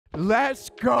Let's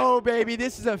go, baby.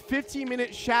 This is a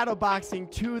 15-minute shadow boxing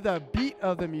to the beat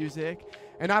of the music.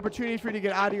 An opportunity for you to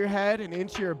get out of your head and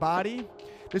into your body.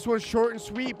 This one's short and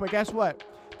sweet, but guess what?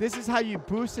 This is how you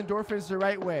boost endorphins the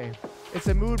right way. It's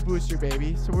a mood booster,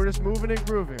 baby. So we're just moving and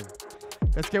grooving.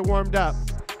 Let's get warmed up.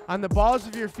 On the balls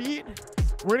of your feet,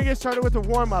 we're gonna get started with a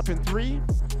warm-up in 3,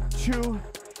 2,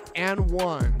 and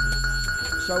 1.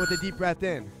 Start with a deep breath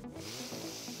in.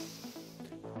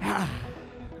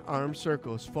 Arm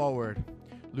circles forward.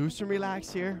 Loose and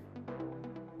relax here.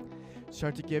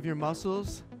 Start to give your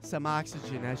muscles some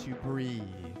oxygen as you breathe.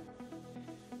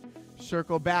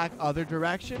 Circle back other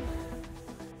direction.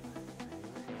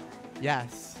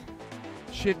 Yes.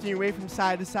 Shifting away from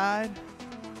side to side.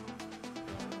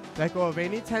 Let go of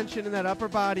any tension in that upper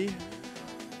body.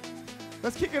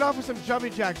 Let's kick it off with some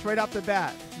jumping jacks right off the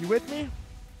bat. You with me?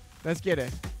 Let's get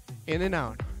it. In and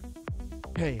out.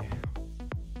 Hey.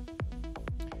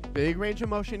 Big range of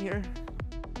motion here.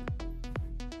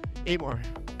 8 more.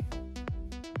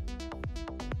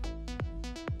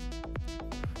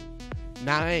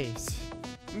 Nice.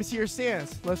 Let me see your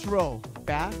stance. Let's roll.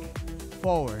 Back,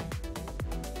 forward.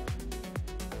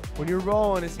 When you're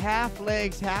rolling, it's half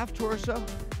legs, half torso.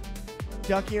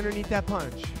 Ducking underneath that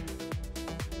punch.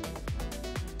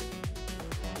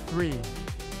 3,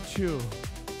 2,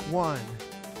 1.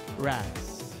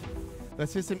 Rest.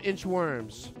 Let's hit some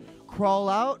inchworms. Crawl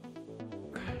out.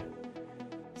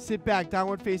 Sit back,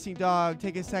 downward facing dog.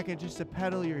 Take a second just to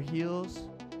pedal your heels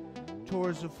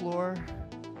towards the floor.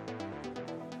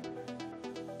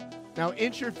 Now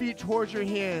inch your feet towards your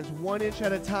hands, 1 inch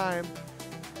at a time,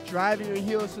 driving your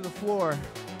heels to the floor.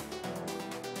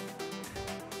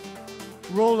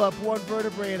 Roll up 1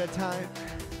 vertebrae at a time.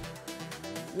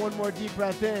 1 more deep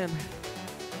breath in.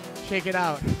 Shake it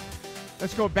out.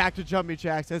 Let's go back to jumping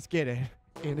jacks. Let's get it.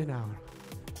 In and out.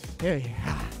 Hey.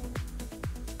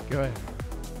 Good.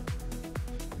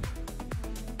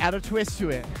 Add a twist to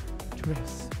it.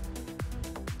 Twist.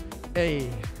 8,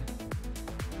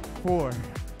 4,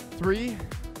 3.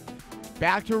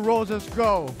 Back to rolls. Let's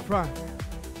go. Front,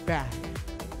 back.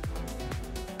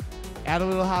 Add a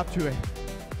little hop to it.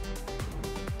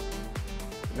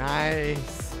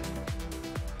 Nice.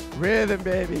 Rhythm,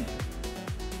 baby.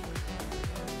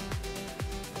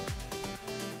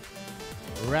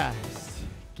 Rest.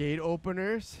 Gate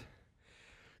openers.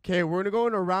 Okay, we're gonna go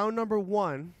into round number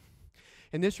 1.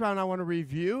 In this round, I wanna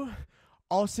review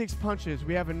all 6 punches.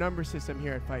 We have a number system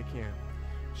here at FightCamp.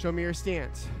 Show me your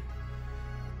stance.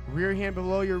 Rear hand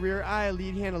below your rear eye,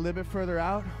 lead hand a little bit further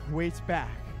out, weights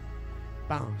back.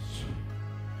 Bounce.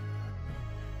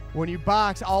 When you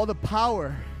box, all the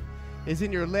power is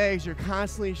in your legs. You're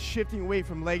constantly shifting weight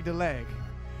from leg to leg.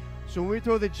 So when we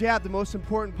throw the jab, the most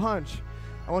important punch,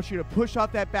 I want you to push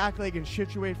off that back leg and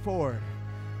shift your weight forward.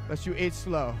 Let's do 8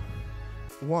 slow.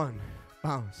 1,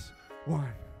 bounce. 1,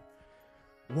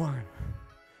 1,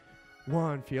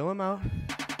 1. Feel them out.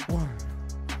 1,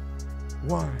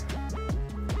 1,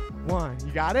 1.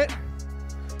 You got it?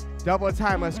 Double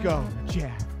time, let's go.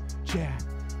 Jab, jab,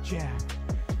 jab.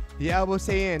 The elbows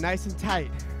stay in, nice and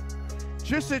tight.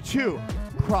 Just a 2,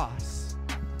 cross.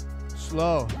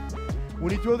 Slow.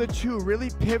 When you throw the 2,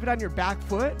 really pivot on your back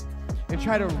foot and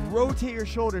try to rotate your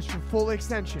shoulders for full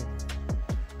extension.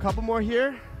 Couple more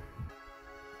here.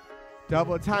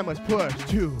 Double time, let's push.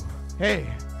 2. Hey.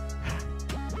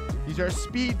 These are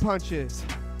speed punches.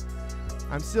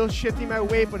 I'm still shifting my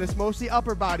weight, but it's mostly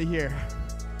upper body here.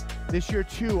 This year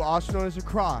 2, also known as a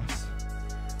cross.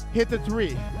 Hit the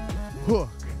 3. Hook.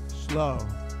 Slow.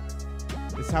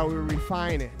 This is how we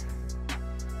refine it.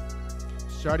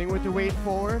 Starting with the weight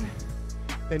forward,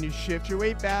 then you shift your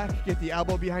weight back, get the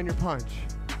elbow behind your punch.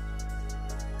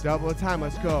 Double time,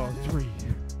 let's go. 3,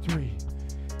 3.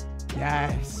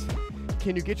 Yes.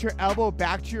 Can you get your elbow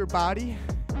back to your body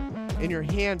and your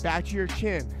hand back to your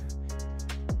chin?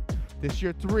 This is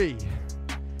your 3.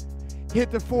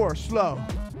 Hit the 4, slow,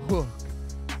 hook.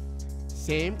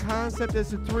 Same concept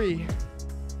as the 3,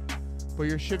 but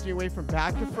you're shifting away from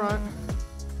back to front.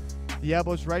 The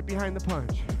elbow's right behind the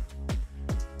punch.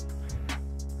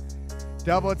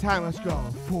 Double time, let's go.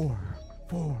 4,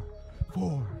 4,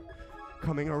 4.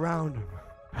 Coming around them.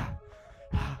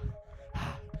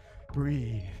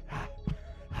 Breathe.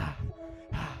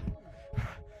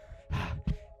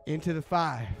 Into the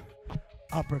 5.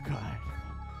 Uppercut.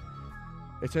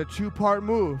 It's a 2-part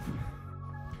move.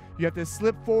 You have to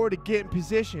slip forward to get in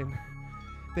position.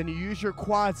 Then you use your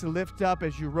quads to lift up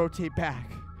as you rotate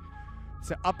back.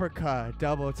 It's an uppercut,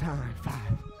 double time. 5,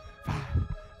 5,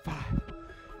 5.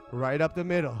 Right up the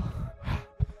middle.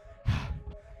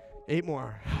 8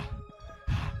 more.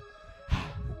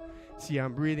 See,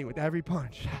 I'm breathing with every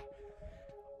punch.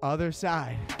 Other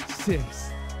side,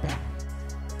 6, back.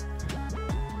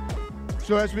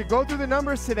 So as we go through the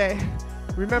numbers today,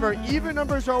 remember, even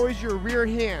numbers are always your rear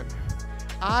hand.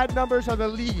 Odd numbers are the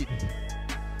lead.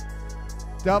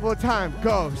 Double time,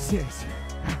 go, 6.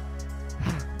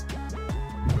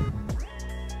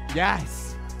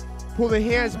 Yes. Pull the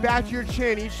hands back to your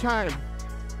chin each time.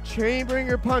 Chambering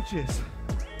your punches.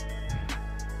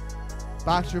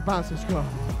 Boxer bounce, let's go.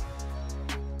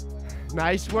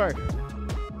 Nice work.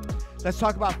 Let's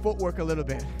talk about footwork a little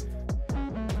bit.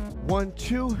 1,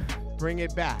 2, bring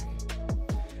it back.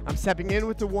 I'm stepping in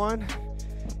with the 1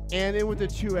 and in with the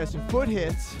 2 as the foot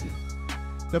hits,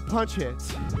 the punch hits.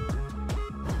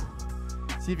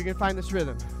 See if you can find this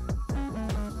rhythm.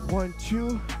 1,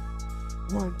 2,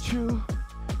 1, 2,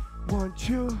 1,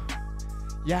 2.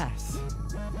 Yes.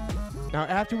 Now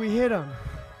after we hit them,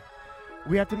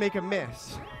 we have to make a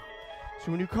miss.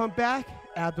 So when you come back,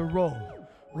 add the roll.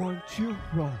 1, 2,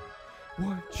 roll.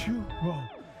 1, 2, roll.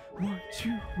 1,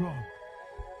 2, roll.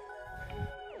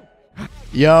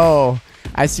 Yo,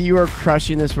 I see you are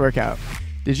crushing this workout.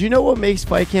 Did you know what makes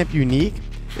FightCamp unique?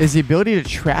 Is the ability to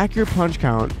track your punch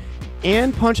count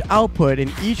and punch output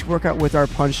in each workout with our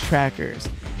punch trackers.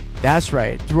 That's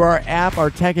right. Through our app, our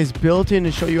tech is built in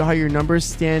to show you how your numbers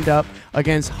stand up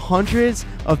against hundreds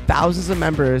of thousands of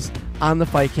members on the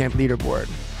FightCamp leaderboard.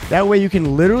 That way you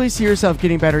can literally see yourself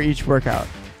getting better each workout.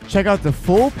 Check out the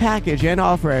full package and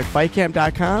offer at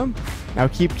FightCamp.com. Now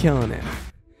keep killing it.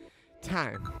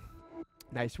 Time.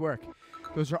 Nice work.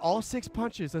 Those are all 6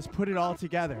 punches. Let's put it all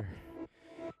together.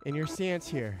 In your stance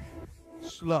here.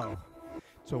 Slow.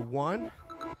 So 1,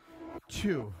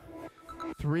 2,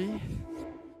 3,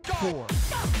 4,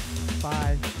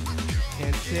 5,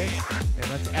 and 6. And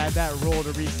let's add that roll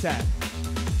to reset.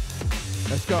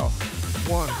 Let's go.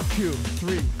 1, 2,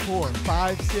 3, 4,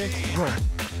 5, 6, roll.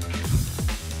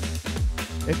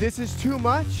 If this is too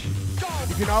much,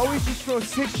 you can always just throw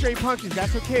 6 straight punches.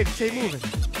 That's okay, to stay moving.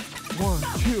 1,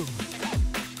 2,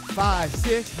 5,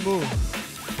 6, move.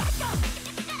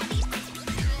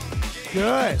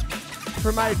 Good.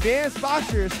 For my advanced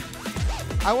boxers,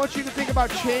 I want you to think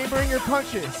about chambering your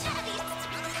punches.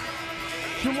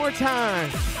 2 more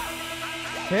times.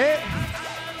 Hit,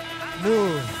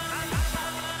 move.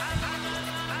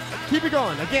 Keep it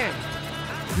going. Again,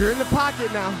 you're in the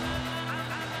pocket now.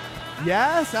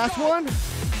 Yes, that's one.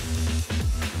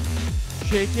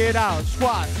 Shake it out.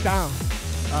 Squats, down,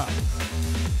 up,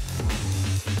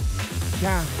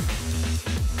 down.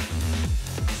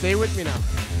 Stay with me now.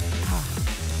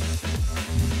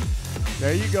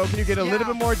 There you go. Can you get a little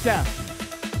bit more depth?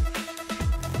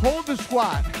 Hold the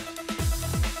squat.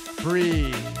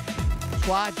 Breathe.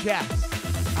 Squat jacks.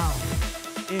 Out.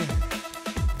 In.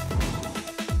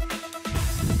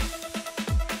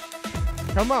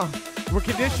 Come on. We're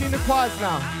conditioning the quads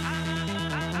now.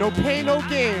 No pain, no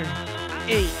gain.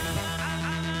 8,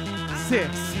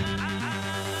 6,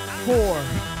 4,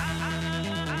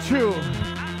 2,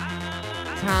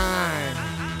 time.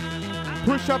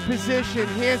 Push-up position,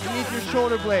 hands beneath your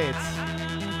shoulder blades.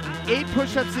 8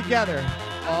 push-ups together,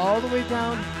 all the way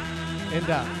down and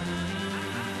up.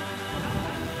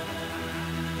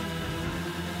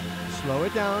 Slow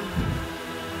it down.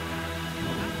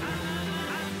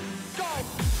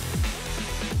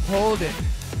 Hold it.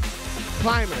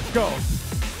 Climbers, go.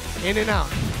 In and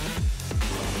out.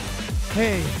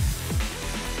 Hey.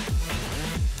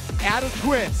 Add a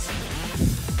twist.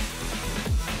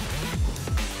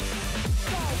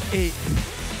 8,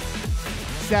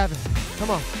 7, come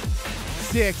on.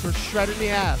 6, we're shredding the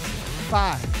abs.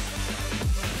 5,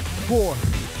 4,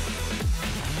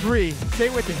 3, stay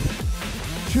with it.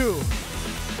 2,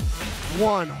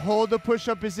 1, hold the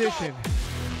push-up position.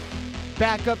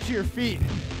 Back up to your feet.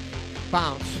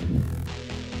 Bounce.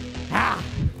 Ah.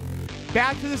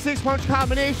 Back to the 6-punch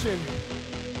combination.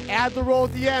 Add the roll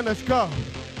at the end, let's go.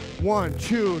 1,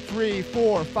 2, 3,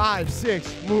 4, 5,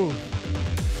 6, move.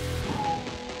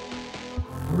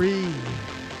 Breathe.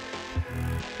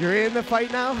 You're in the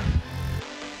fight now.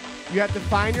 You have to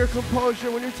find your composure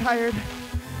when you're tired.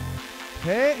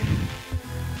 Okay.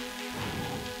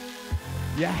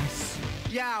 Yes.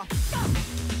 Yeah.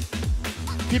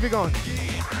 Keep it going.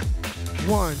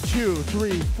 1, 2,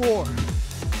 3, 4.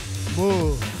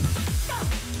 Move.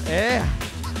 Yeah.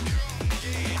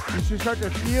 You should start to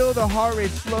feel the heart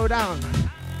rate slow down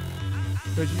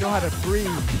because you know how to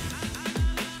breathe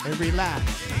and relax.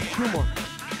 2 more.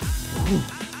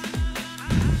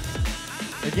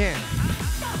 Again.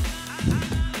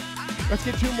 Let's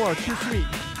get 2 more. 2 sweet.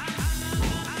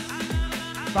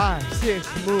 5,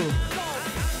 6, move.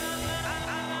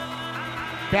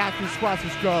 Back through squats,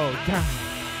 let's go. Down.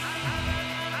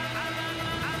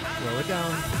 Slow it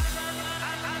down.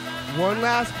 One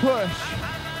last push.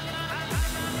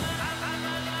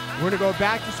 We're gonna go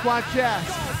back to squat chest.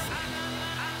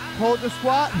 Hold the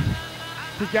squat.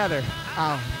 Together.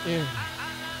 Out. In.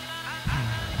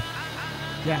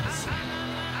 Yes.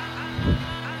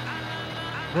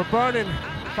 We're burning.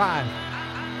 5,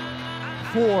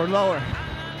 4, lower.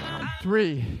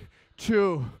 3,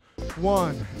 2,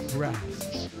 1,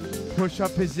 rest. Push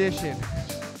up position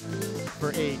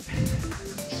for 8.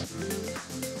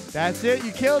 That's it,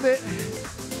 you killed it.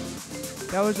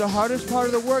 That was the hardest part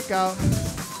of the workout.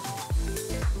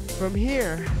 From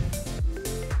here,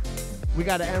 we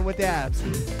gotta end with abs.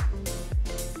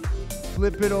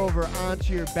 Flip it over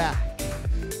onto your back.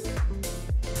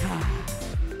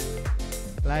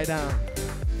 Lie down.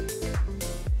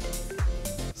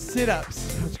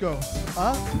 Sit-ups, let's go.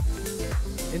 Up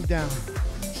and down.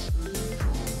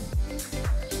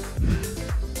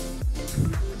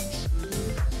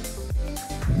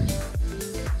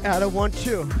 Out of 1,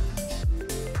 2.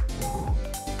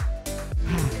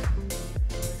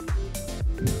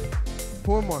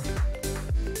 Four more.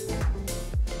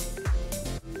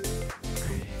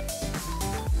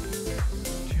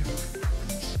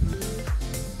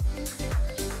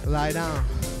 Lie down.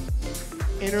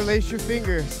 Interlace your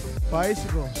fingers.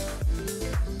 Bicycle.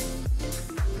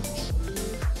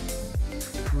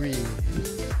 Breathe.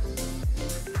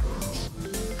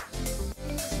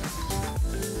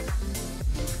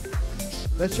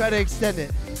 Let's try to extend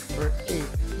it for 8,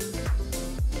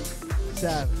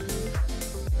 7,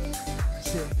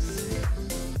 6,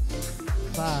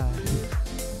 5,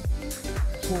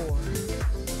 4,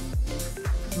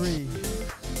 3,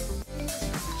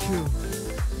 2,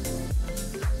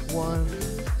 1.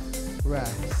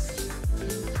 Rest.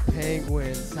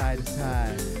 Penguin side to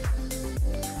side.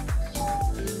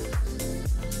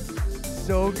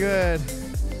 So good.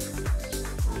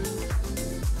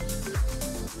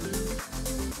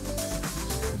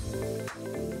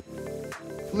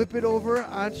 Flip it over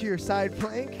onto your side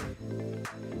plank.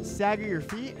 Stagger your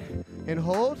feet and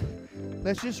hold.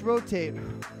 Let's just rotate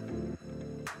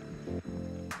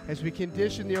as we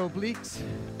condition the obliques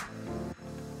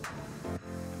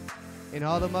and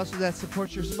all the muscles that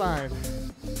support your spine.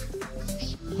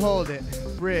 Hold it.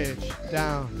 Bridge.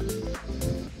 Down.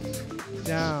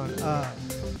 Down. Up.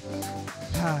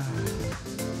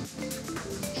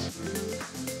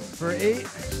 For 8,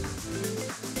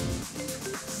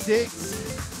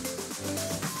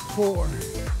 6, 4,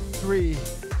 3,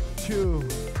 2,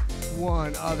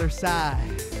 1. Other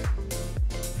side.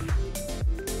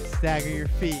 Stagger your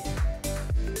feet.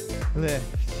 Lift.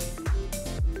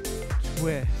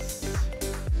 Twist.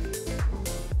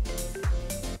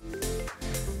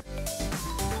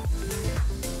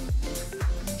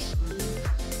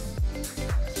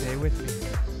 Stay with me.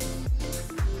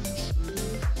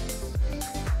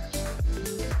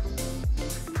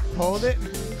 Hold it.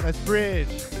 Let's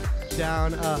bridge.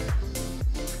 Down, up.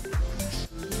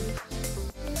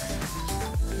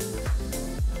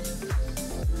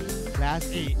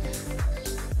 Last 8.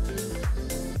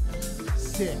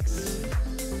 6,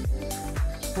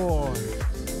 4,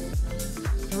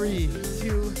 3,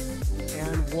 2,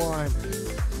 and 1.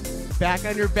 Back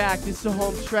on your back. This is a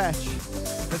home stretch.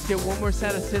 Let's get one more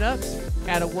set of sit-ups.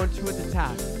 Add a 1, 2 at the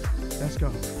top. Let's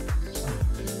go.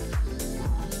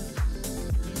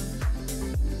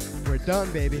 We're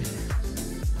done, baby.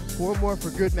 4 more for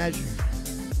good measure.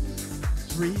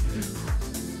 3,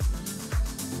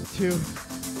 2,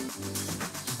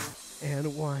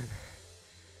 and 1.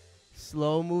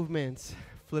 Slow movements.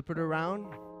 Flip it around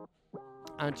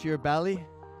onto your belly.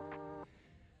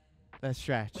 Let's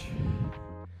stretch.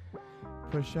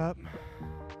 Push up.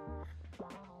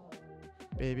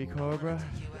 Baby cobra.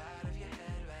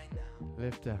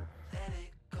 Lift up.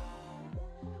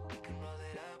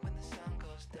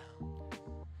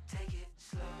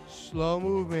 Slow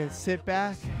movement. Sit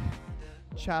back.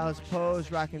 Child's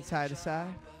pose. Rocking side to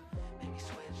side.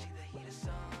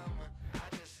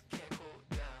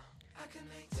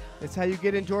 That's how you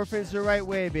get endorphins the right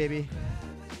way, baby.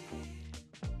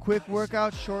 Quick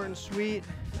workout, short and sweet.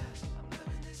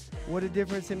 What a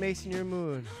difference it makes in your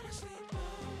mood.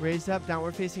 Raise up,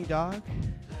 downward facing dog.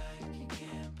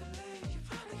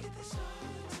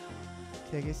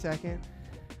 Take a second.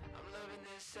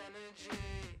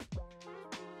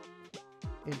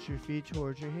 Inch your feet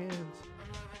towards your hands.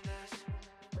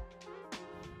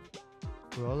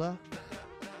 Roll up.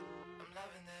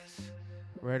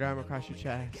 Right arm across your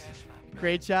chest.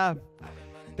 Great job.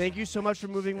 Thank you so much for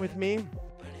moving with me.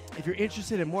 If you're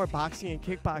interested in more boxing and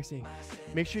kickboxing,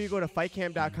 make sure you go to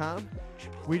FightCamp.com.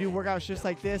 We do workouts just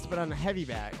like this, but on a heavy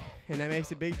bag. And that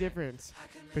makes a big difference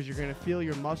because you're going to feel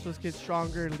your muscles get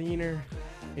stronger, leaner,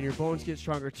 and your bones get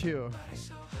stronger too,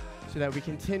 so that we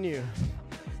continue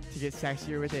to get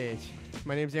sexier with age.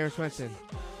 My name's Aaron Swenson.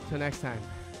 Till next time.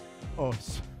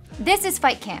 Os. This is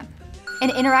FightCamp, an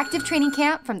interactive training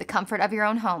camp from the comfort of your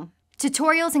own home.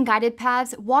 Tutorials and guided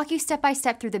paths walk you step by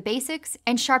step through the basics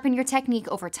and sharpen your technique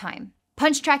over time.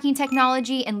 Punch tracking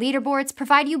technology and leaderboards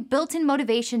provide you built-in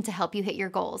motivation to help you hit your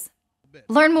goals.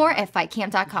 Learn more at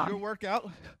FightCamp.com. Your workout,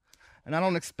 and I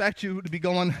don't expect you to be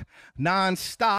going non-stop.